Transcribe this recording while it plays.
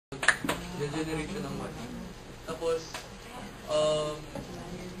generate siya ng money. Tapos,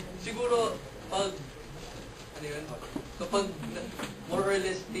 siguro, ano yun? Kapag more or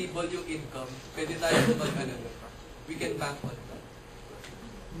less stable yung income, pwede tayo we can bank on that.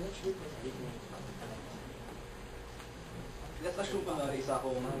 Let's assume ko na isa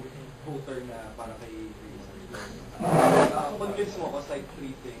akong voter na para kay convince mo ako sa 3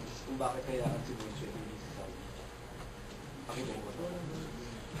 things kung bakit kailangan si Moishe yung MISA. Pakita mo ba ito?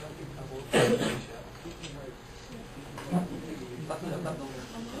 Tatlo.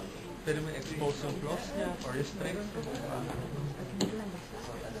 Pwede mo expose yung flaws niya or yung strengths?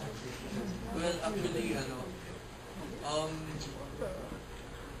 Well, actually,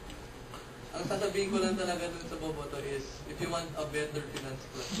 ang sasabihin ko lang talaga dun sa boboto is, if you want a better finance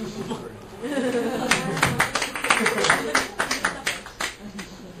plan,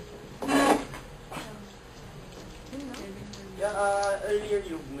 earlier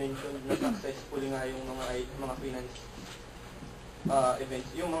you mentioned na successful nga yung mga finance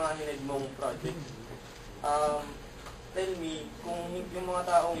events, yung mga hined mong projects. Tell me, kung yung mga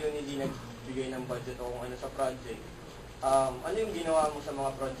taong yun hindi nagbigay ng budget o kung ano sa project, ano yung ginawa mo sa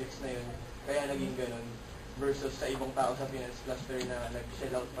mga projects na yun kaya naging ganun versus sa ibang tao sa finance cluster na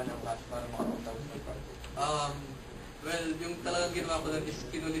nag-shell out pa ng cash para makapagtapos ng project? Well, yung talagang ginawa ko lang is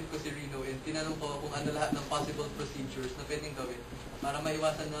kinulit ko si Rino and tinanong ko kung ano lahat ng possible procedures na pwedeng gawin para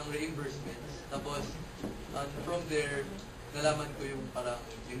maiwasan ng reimbursements. Tapos, from there, nalaman ko yung parang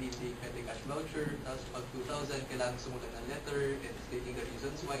you need the petty cash voucher. Tapos pag 2,000, kailangan sumulat ng letter and stating the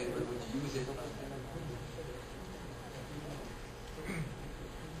reasons why and where would you use it.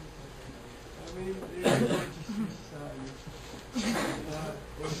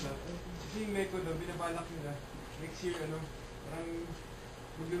 Kasi yung MECO daw, binabalak nila next year, parang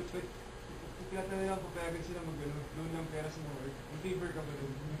tinatanong nila papayagan sila loan ng pera sa mga work. In favor ka ba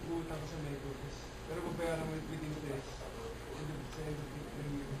doon? May utang ka sa MECO, pero papayaran mo with interest sa end of the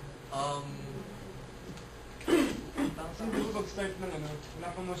year. Kasi hindi ko mag-start ng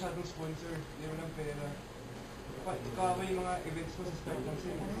wala kang masyadong sponsor, hindi mo ng pera. Ikaw yung mga events mo sa start lang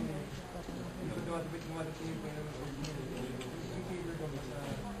sila kasi hindi ko dumadating yung pera ng organization. In favor ka ba sa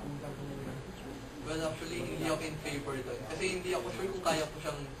utang ko muna? Well, actually, hindi ako in favor doon. Kasi hindi ako sure kung kaya ko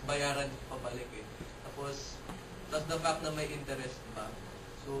siyang bayaran pabalik eh. Tapos the fact na may interest pa.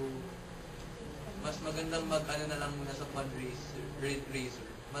 So, mas magandang mag-ano na lang muna sa fundraiser.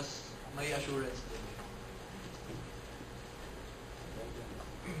 Mas may assurance din.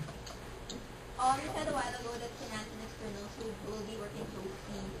 You said a while ago that finance and externals will be working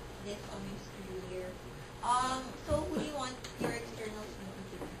closely this coming school year. So who do you want your externals to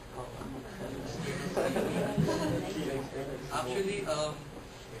be? Actually,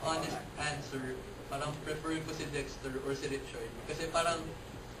 honest answer, parang prefer ko si Dexter or si Richard. Kasi parang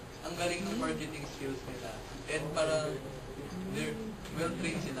ang galing ng marketing skills nila. And parang they're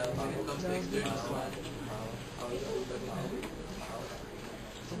well-trained sila when it comes to externals.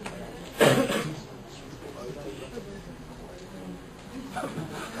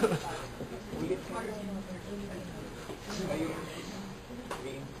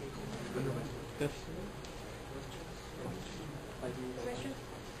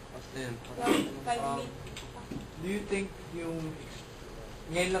 Do you think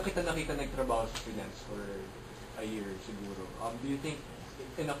ngayon lang kita nakita nagtrabaho sa finance for a year siguro. Do you think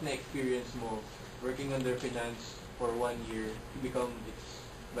enough na experience mo working under finance for 1 year to become its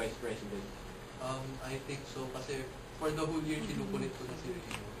vice president? I think so kasi for the whole year kinukulit ko na si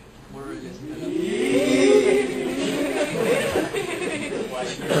Rino. More or less.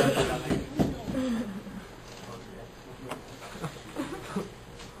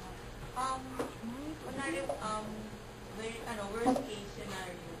 Worst case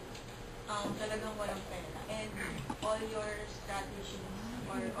scenario, talagang walang pera and all your strategies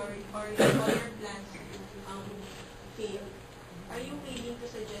or all your plans fail. Are you willing to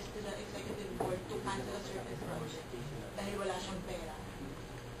suggest to the executive board to cancel a certain project dahil wala siyang pera?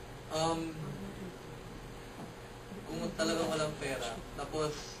 Kung talagang walang pera,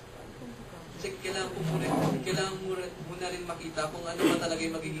 tapos kasi kailangan mo na rin makita kung ano ba talaga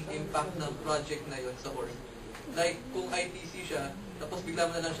yung magiging impact ng project na yon sa org. Like, kung ITC siya, tapos bigla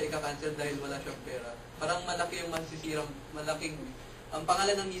mo na lang siya ika-cancel dahil wala siyang pera. Parang malaki yung masisirang, ang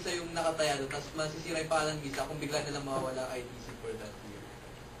pangalan ng MISA yung nakataya doon, tapos masisira yung pangalan ng MISA kung bigla na lang mawawala ITC for that year.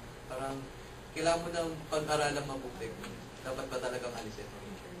 Parang, kailangan mo na pag-aralang mabuti. Dapat ba talagang alisin?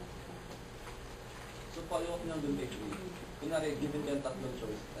 So, follow up lang doon kay Ray. Kunwari, given ka tatlong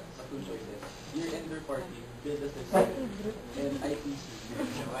choices, year-ender party, build a system, and ITC.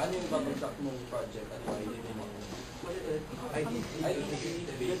 Ano yung babagsak mong project at why? ITC,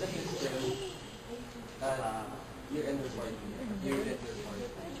 build a system, party, year-ender party.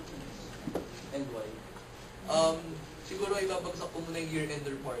 And why? Siguro ibabagsak ko muna yung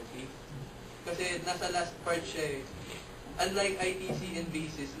year-ender party. Kasi nasa last part siya eh. Unlike ITC and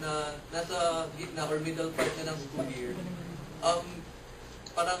basis na nasa gitna or middle part na ng school year,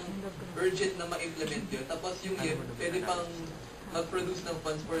 parang urgent na ma-implement yun. Tapos yung year, pwede pang mag-produce ng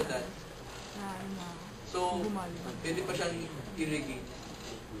funds for that. So, pwede pa siyang i-regate.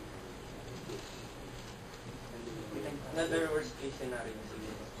 Another worst case scenario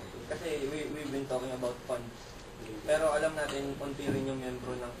siguro. Kasi we've been talking about funds. Pero alam natin, konti rin yung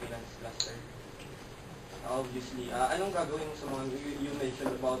membro ng finance cluster. Obviously, anong gagawin mo sa mga, you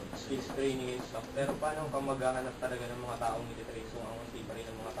mentioned about skills training and stuff, pero paano ka maghahanap talaga ng mga taong nititrace kung ang unti pa rin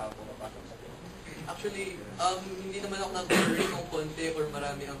ng mga tao pumapasok sa finance? Actually, hindi naman ako nag-worry kung konti or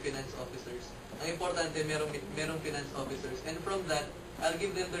marami ang finance officers. Ang importante, merong finance officers. And from that, I'll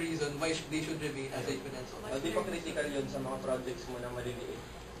give them the reason why they should remain as a finance officer. Di pa critical yun sa mga projects mo na maliliit.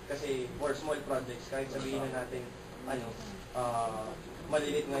 Kasi for small projects, kahit sabihin na natin,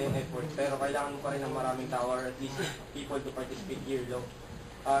 maliliit nga yung effort, pero kailangan mo pa rin ng maraming tao or at least people to participate year long.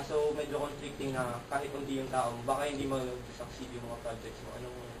 So medyo conflicting na kahit hindi yung tao mo, baka hindi mo succeed yung mga projects mo.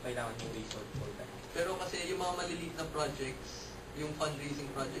 Anong kailangan yung result for that? Pero kasi yung mga maliliit na projects, yung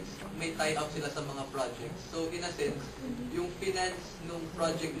fundraising projects, may tie-up sila sa mga projects. So in a sense, yung finance nung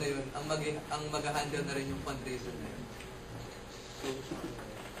project na yun, ang mag-handle na rin yung fundraiser na yun.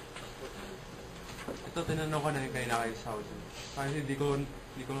 Ito, tinanong ko na yung kay Nakay South. Kasi hindi ko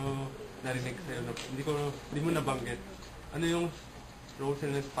narinig sa'yo, hindi mo nabanggit. Ano yung roles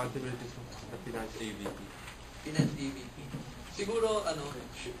and responsibilities ng Finance AVP? Finance AVP. Siguro,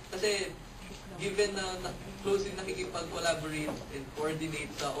 kasi given na closely nakikipag-collaborate and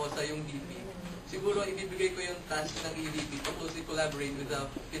coordinate sa OSA yung DP, siguro ibibigay ko yung task ng AVP to closely collaborate with the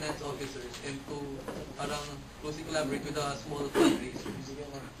finance officers and to parang closely collaborate with the small fundraisers.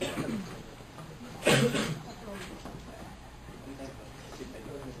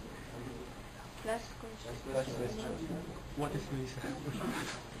 Last question. What is MISA?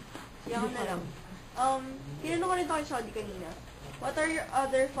 Yan na lang. Tinanong ko rin ito kay Saudi kanina. What are your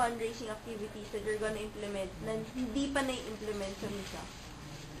other fundraising activities that you're gonna implement na hindi pa na-implement sa MISA?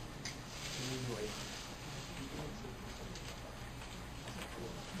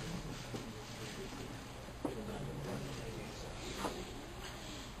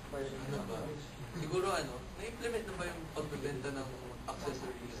 Siguro na-implement na ba yung pagbebenta ng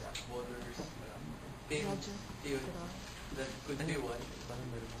accessories, borders, things, yun. That could be one.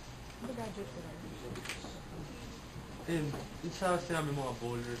 Ayun, sa sinabi mo mga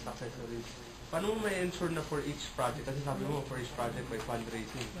boulders, accessories, paano mo may ensure na for each project? Kasi sabi mo, for each project may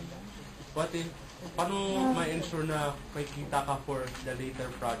fundraising. What if, paano mo may ensure na may kita ka for the later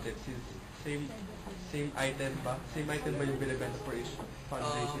projects? Same item ba? Same item ba yung binibenta for each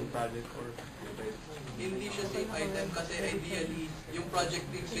fundraising project or iba yun? Hindi siya same item kasi ideally, yung project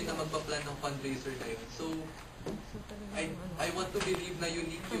teams din na magpa-plan ng fundraiser na yun. So, I want to believe na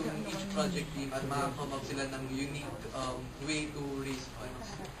unique yung each project team at makaka-come up sila ng unique way to raise funds.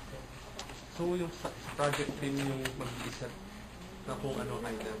 So, yung project team yung mag-iisip na kung ano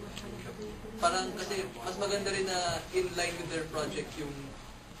item? Parang kasi mas maganda rin na in line with their project yung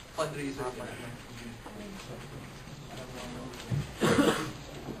fundraiser nila.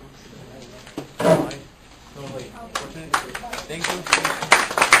 Okay. So, thank you.